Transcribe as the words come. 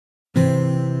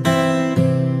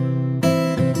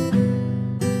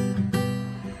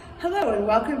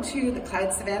welcome to the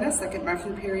Clyde-Savannah Second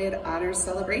Marking Period Honors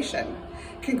Celebration.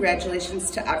 Congratulations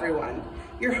to everyone.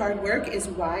 Your hard work is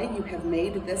why you have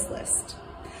made this list.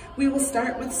 We will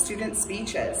start with student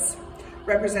speeches.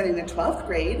 Representing the 12th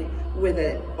grade with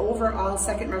an overall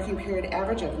second marking period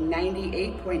average of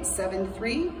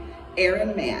 98.73,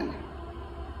 Aaron Mann.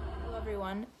 Hello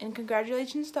everyone, and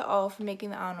congratulations to all for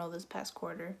making the honor roll this past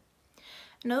quarter.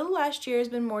 I know the last year has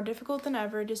been more difficult than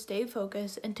ever to stay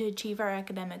focused and to achieve our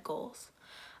academic goals.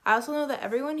 I also know that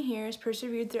everyone here has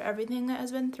persevered through everything that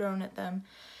has been thrown at them,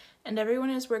 and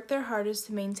everyone has worked their hardest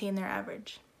to maintain their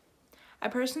average. I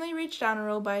personally reached honor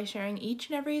roll by sharing each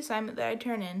and every assignment that I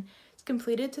turn in is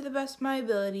completed to the best of my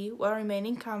ability while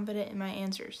remaining confident in my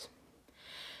answers.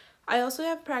 I also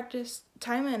have practiced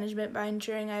time management by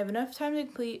ensuring I have enough time to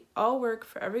complete all work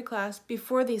for every class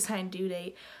before the assigned due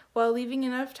date, while leaving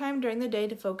enough time during the day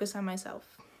to focus on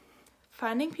myself.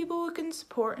 Finding people who can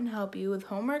support and help you with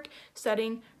homework,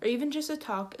 studying, or even just a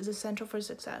talk is essential for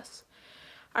success.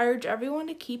 I urge everyone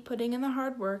to keep putting in the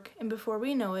hard work, and before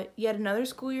we know it, yet another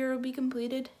school year will be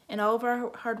completed, and all of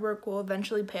our hard work will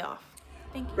eventually pay off.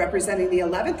 Thank you. Representing the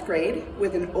 11th grade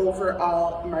with an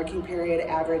overall marking period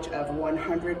average of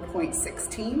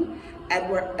 100.16,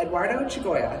 Eduardo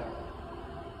Chagoya.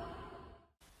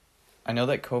 I know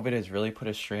that COVID has really put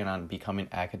a strain on becoming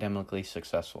academically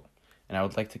successful, and I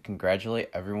would like to congratulate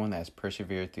everyone that has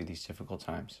persevered through these difficult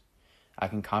times. I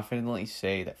can confidently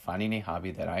say that finding a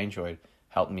hobby that I enjoyed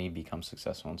helped me become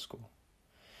successful in school.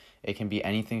 It can be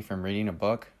anything from reading a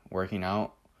book, working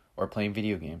out, or playing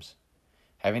video games.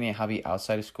 Having a hobby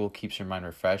outside of school keeps your mind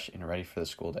refreshed and ready for the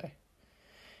school day.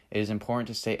 It is important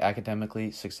to stay academically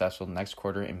successful next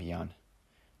quarter and beyond.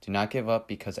 Do not give up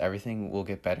because everything will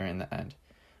get better in the end.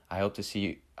 I hope to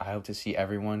see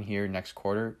everyone here next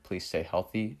quarter. Please stay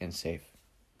healthy and safe.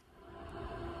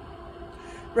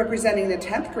 Representing the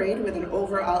 10th grade with an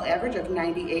overall average of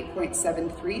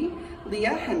 98.73,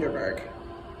 Leah Henderberg.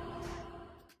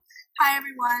 Hi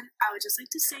everyone, I would just like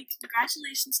to say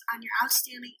congratulations on your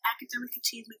outstanding academic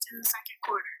achievements in the second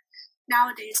quarter.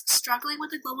 Nowadays, struggling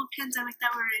with the global pandemic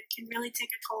that we're in can really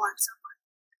take a toll on someone.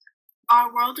 Our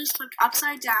world is flipped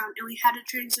upside down and we had to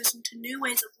transition to new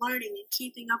ways of learning, and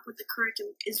keeping up with the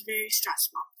curriculum is very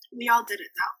stressful. We all did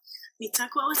it though. We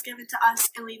took what was given to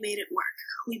us and we made it work.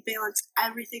 We balanced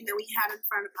everything that we had in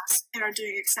front of us and are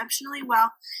doing exceptionally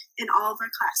well in all of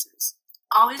our classes.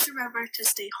 Always remember to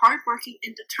stay hardworking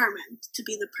and determined to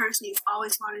be the person you've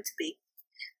always wanted to be.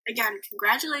 Again,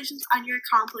 congratulations on your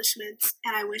accomplishments,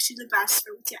 and I wish you the best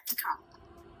for what's yet to come.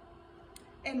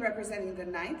 And representing the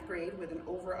 9th grade with an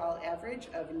overall average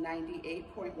of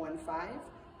 98.15,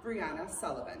 Brianna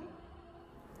Sullivan.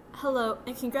 Hello,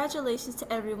 and congratulations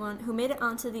to everyone who made it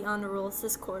onto the honor rolls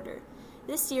this quarter.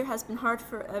 This year has been hard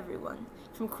for everyone,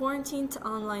 from quarantine to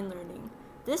online learning.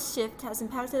 This shift has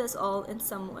impacted us all in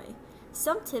some way.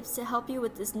 Some tips to help you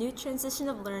with this new transition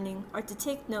of learning are to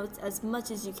take notes as much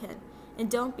as you can,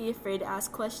 and don't be afraid to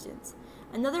ask questions.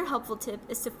 Another helpful tip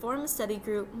is to form a study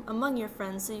group among your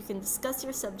friends so you can discuss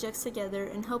your subjects together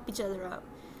and help each other out.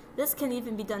 This can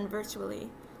even be done virtually.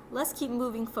 Let's keep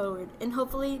moving forward, and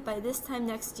hopefully by this time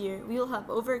next year, we will have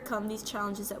overcome these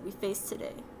challenges that we face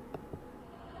today.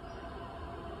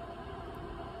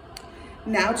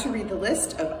 Now to read the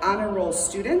list of honor roll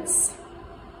students: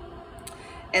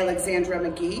 Alexandra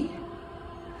McGee,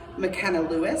 McKenna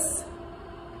Lewis,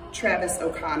 Travis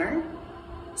O'Connor,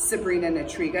 Sabrina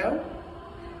Natrigo,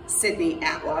 Sydney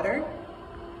Atwater,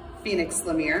 Phoenix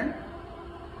Lemire,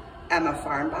 Emma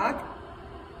Farmbach,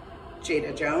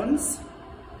 Jada Jones,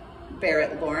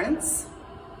 Barrett Lawrence,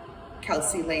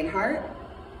 Kelsey Lanehart,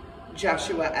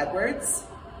 Joshua Edwards,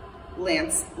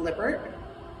 Lance Lippert,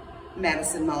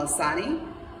 Madison Molisani,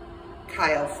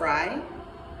 Kyle Fry,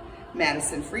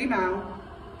 Madison Freemow,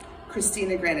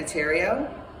 Christina Granatario,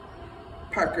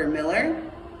 Parker Miller,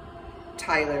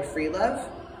 Tyler Freelove,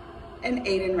 and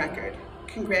Aiden Record.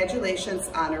 Congratulations,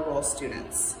 honor roll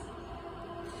students.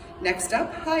 Next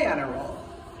up, high honor roll: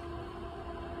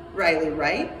 Riley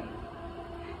Wright,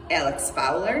 Alex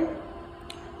Fowler,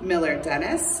 Miller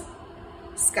Dennis,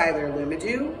 Skylar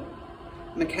Lumadou,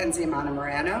 Mackenzie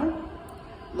Montemorano,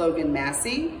 Logan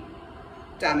Massey,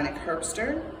 Dominic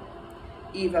Herbster,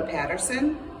 Eva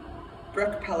Patterson,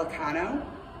 Brooke Pelicano,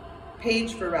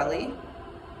 Paige Varelli,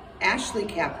 Ashley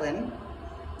Kaplan,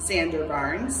 Xander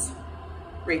Barnes,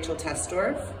 Rachel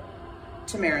Testorf,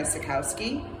 Tamara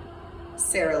Sikowski,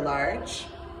 Sarah Large,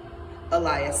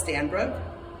 Elias Stanbrook,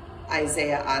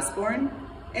 Isaiah Osborne,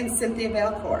 and Cynthia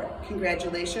Valcourt.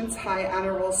 Congratulations, high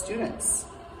honor roll students.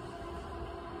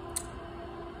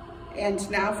 And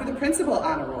now for the principal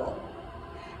honor roll: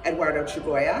 Eduardo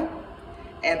Chagoya,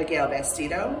 Abigail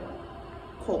Bastido,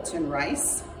 Colton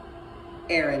Rice,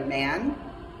 Aaron Mann,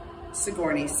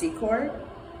 Sigourney Secor,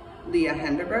 Leah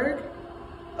Henderberg,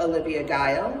 Olivia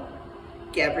Guile,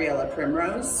 Gabriella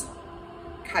Primrose,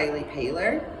 Kylie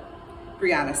Paler,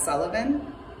 Brianna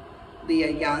Sullivan,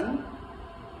 Leah Young,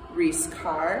 Reese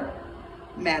Carr,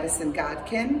 Madison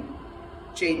Godkin,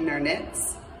 Jaden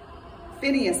Arnitz,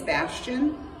 Phineas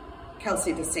Bastian,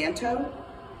 Kelsey DeSanto,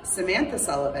 Samantha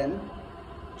Sullivan,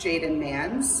 Jaden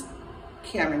Mans,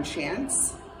 Cameron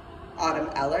Chance, Autumn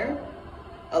Eller,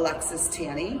 Alexis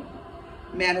Tanny,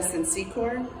 Madison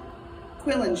Secor,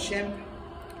 Quillen Shimp,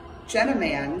 Jenna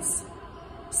Mans,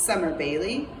 Summer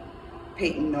Bailey,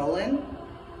 Peyton Nolan,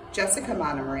 Jessica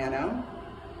Montemorano,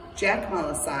 Jack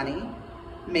Malasani,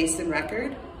 Mason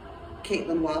Record,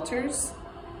 Caitlin Walters,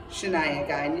 Shania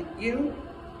Gainu,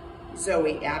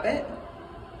 Zoe Abbott,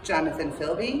 Jonathan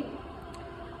Philby,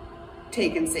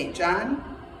 Tegan St. John,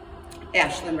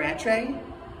 Ashlyn Rattray,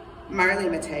 Marley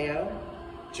Mateo,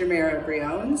 Jamira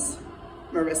Briones,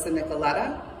 Marissa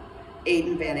Nicoletta,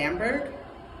 Aiden Van Amberg,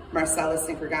 Marcella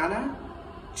Sincregana,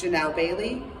 Janelle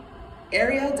Bailey,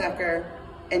 Ariel Decker,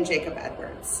 and Jacob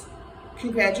Edwards.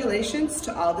 Congratulations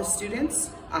to all the students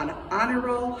on Honor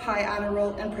Roll, High Honor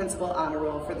Roll, and Principal Honor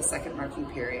Roll for the second marking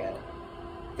period.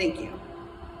 Thank you.